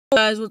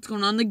Guys, what's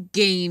going on? The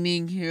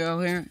Gaming Hero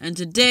here, and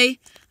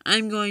today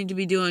I'm going to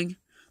be doing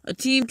a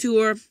team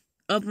tour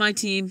of my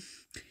team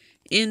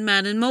in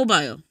Madden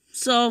Mobile.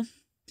 So,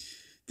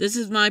 this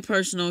is my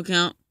personal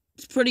account.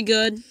 It's pretty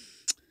good.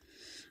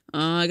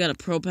 I got a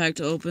pro pack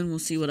to open. We'll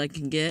see what I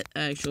can get,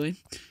 actually.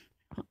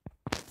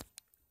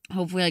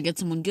 Hopefully I get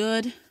someone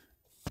good.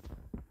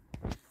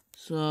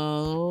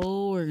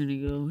 So, we're going to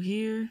go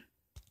here.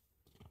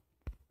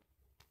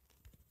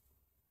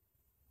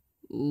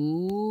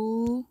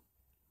 Ooh.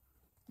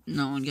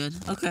 No one good.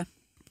 Okay.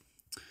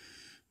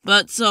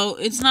 But, so,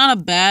 it's not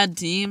a bad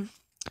team.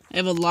 I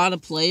have a lot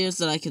of players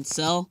that I could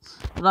sell,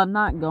 but I'm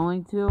not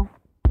going to,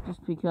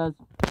 just because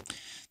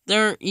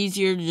they're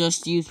easier to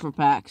just use for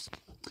packs.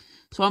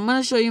 So, I'm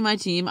going to show you my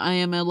team. I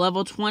am a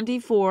level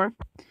 24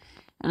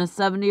 and a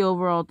 70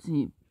 overall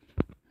team.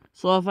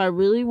 So, if I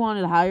really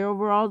wanted higher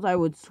overalls, I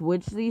would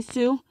switch these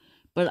two.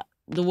 But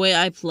the way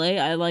I play,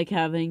 I like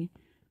having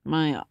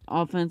my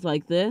offense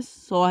like this.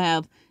 So, I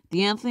have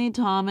DeAnthony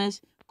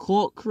Thomas,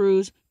 Colt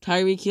Cruz,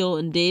 Tyreek Hill,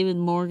 and David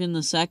Morgan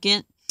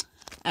II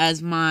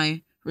as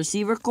my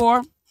receiver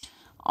core.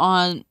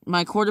 On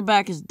my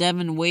quarterback is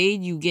Devin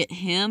Wade. You get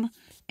him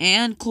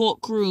and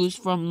Colt Cruz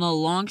from the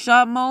long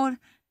shot mode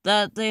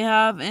that they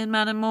have in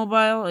Madden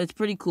Mobile. It's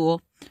pretty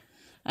cool.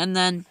 And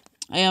then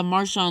I have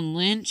Marshawn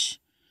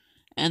Lynch.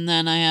 And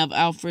then I have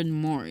Alfred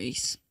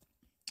Morris.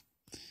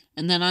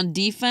 And then on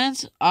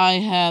defense, I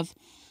have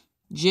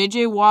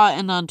J.J. Watt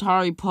and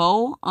Ontari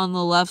Poe on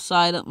the left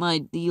side of my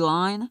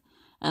D-line.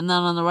 And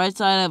then on the right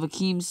side, I have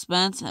Akeem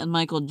Spence and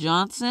Michael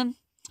Johnson.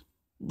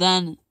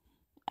 Then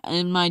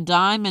in my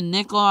dime and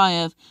nickel, I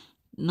have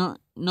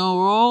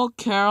Norrell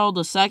Carroll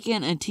II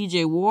and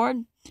T.J. Ward.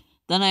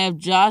 Then I have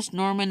Josh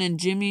Norman and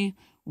Jimmy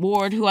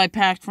Ward, who I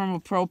packed from a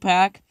pro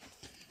pack,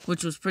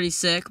 which was pretty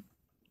sick.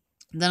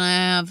 Then I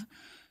have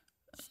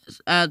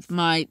at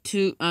my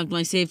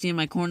safety in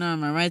my corner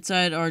on my right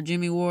side are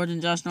Jimmy Ward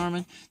and Josh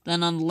Norman.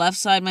 Then on the left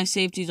side, my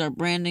safeties are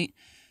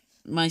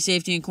my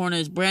safety in corner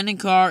is Brandon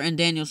Carr and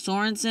Daniel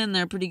Sorensen.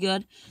 They're pretty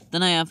good.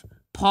 Then I have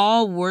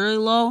Paul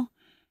Worlow,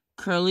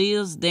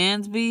 Carlias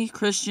Dansby,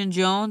 Christian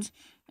Jones,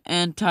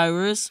 and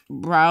Tyrus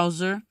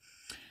Browser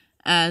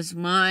as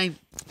my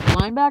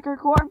linebacker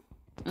core.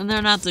 And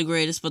they're not the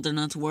greatest, but they're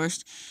not the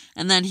worst.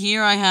 And then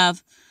here I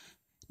have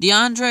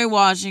DeAndre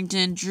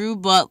Washington, Drew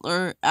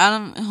Butler,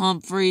 Adam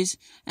Humphries,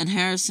 and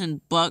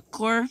Harrison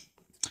Butker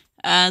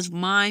as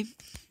my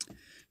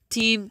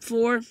team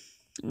for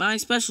my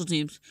special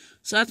teams.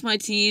 So that's my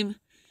team.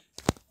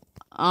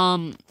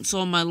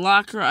 So my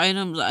locker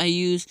items, I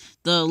use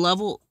the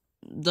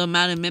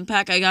Madden Mint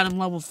Pack. I got him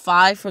level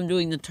 5 from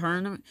doing the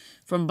tournament,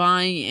 from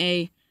buying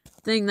a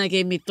thing that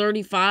gave me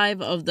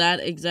 35 of that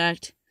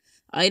exact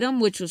item,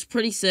 which was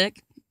pretty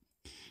sick.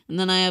 And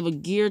then I have a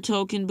gear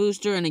token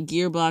booster and a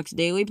Gearbox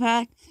daily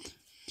pack.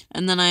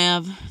 And then I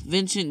have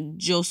Vincent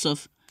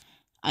Joseph,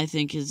 I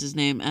think is his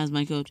name, as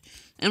my coach.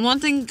 And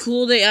one thing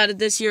cool they added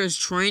this year is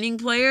training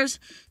players.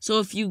 So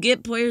if you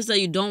get players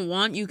that you don't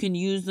want, you can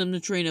use them to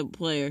train a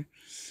player.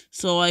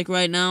 So like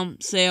right now,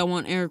 say I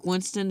want Eric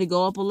Winston to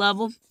go up a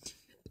level.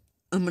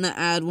 I'm going to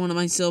add one of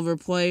my silver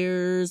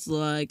players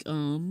like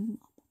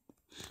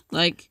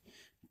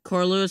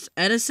Carlos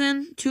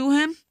Edison to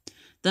him.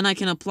 Then I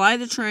can apply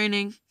the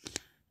training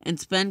and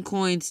spend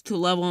coins to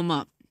level him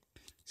up.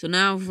 So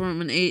now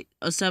from a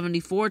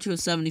 74 to a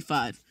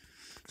 75.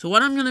 So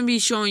what I'm going to be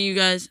showing you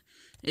guys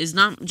is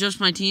not just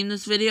my team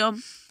this video,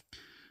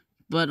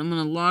 but I'm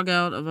going to log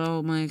out of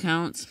all my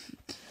accounts,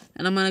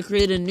 and I'm going to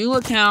create a new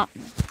account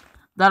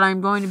that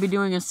I'm going to be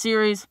doing a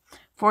series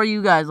for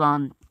you guys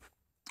on.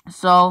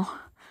 So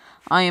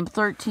I am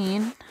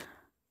 13.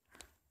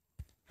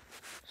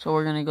 So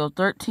we're going to go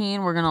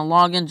 13. We're going to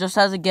log in just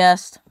as a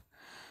guest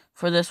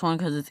for this one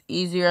because it's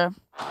easier.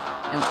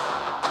 And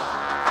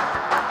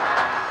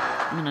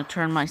I'm going to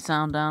turn my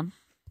sound down.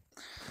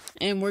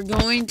 And we're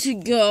going to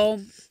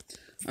go.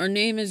 Our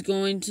name is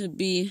going to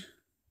be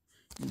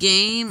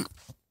We're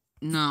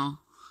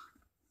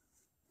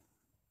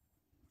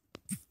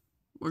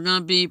going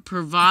to be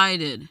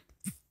Provided.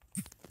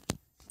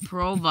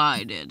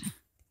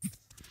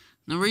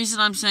 The reason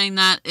I'm saying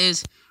that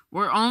is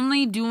we're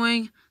only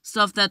doing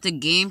stuff that the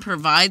game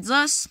provides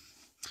us.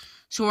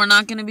 So we're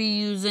not going to be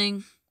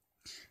using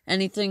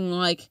anything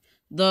like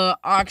the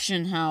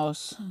auction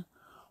house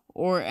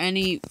or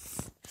anything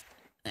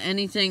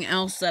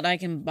else that I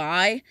can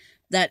buy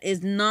that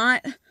is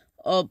not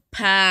a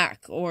pack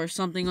or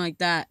something like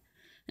that.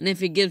 And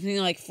if it gives me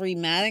like free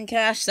Madden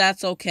cash,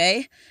 that's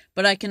okay.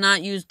 But I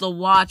cannot use the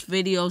watch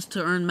videos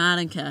to earn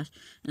Madden cash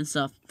and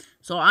stuff.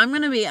 So I'm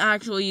going to be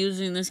actually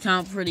using this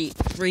account pretty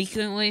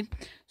frequently.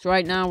 So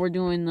right now we're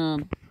doing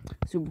the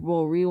Super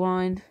Bowl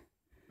Rewind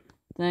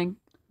thing.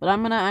 But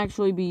I'm going to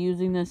actually be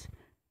using this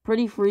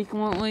pretty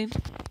frequently.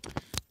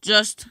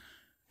 Just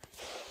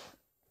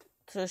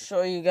to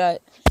show you guys.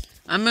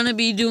 I'm going to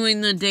be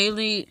doing the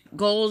daily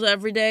goals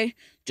every day.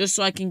 Just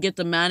so I can get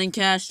the Madden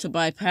cash to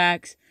buy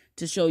packs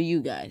to show you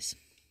guys.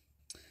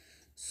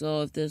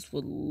 So if this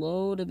would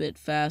load a bit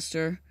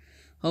faster,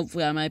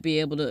 Hopefully, I might be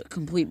able to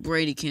complete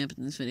Brady Camp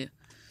in this video.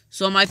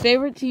 So, my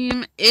favorite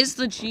team is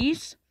the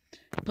Chiefs.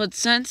 But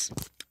since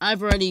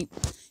I've already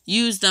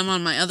used them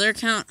on my other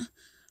account,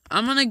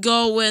 I'm going to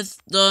go with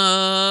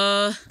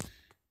the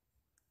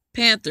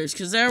Panthers.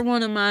 Because they're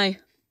one of my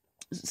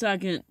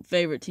second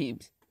favorite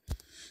teams.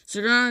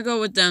 So, we're going to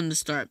go with them to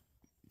start.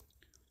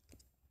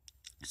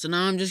 So,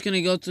 now I'm just going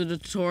to go through the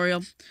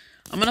tutorial.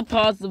 I'm going to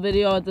pause the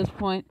video at this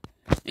point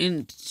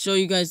and show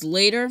you guys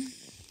later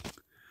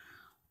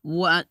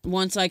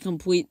once I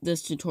complete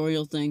this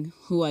tutorial thing,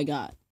 who I got.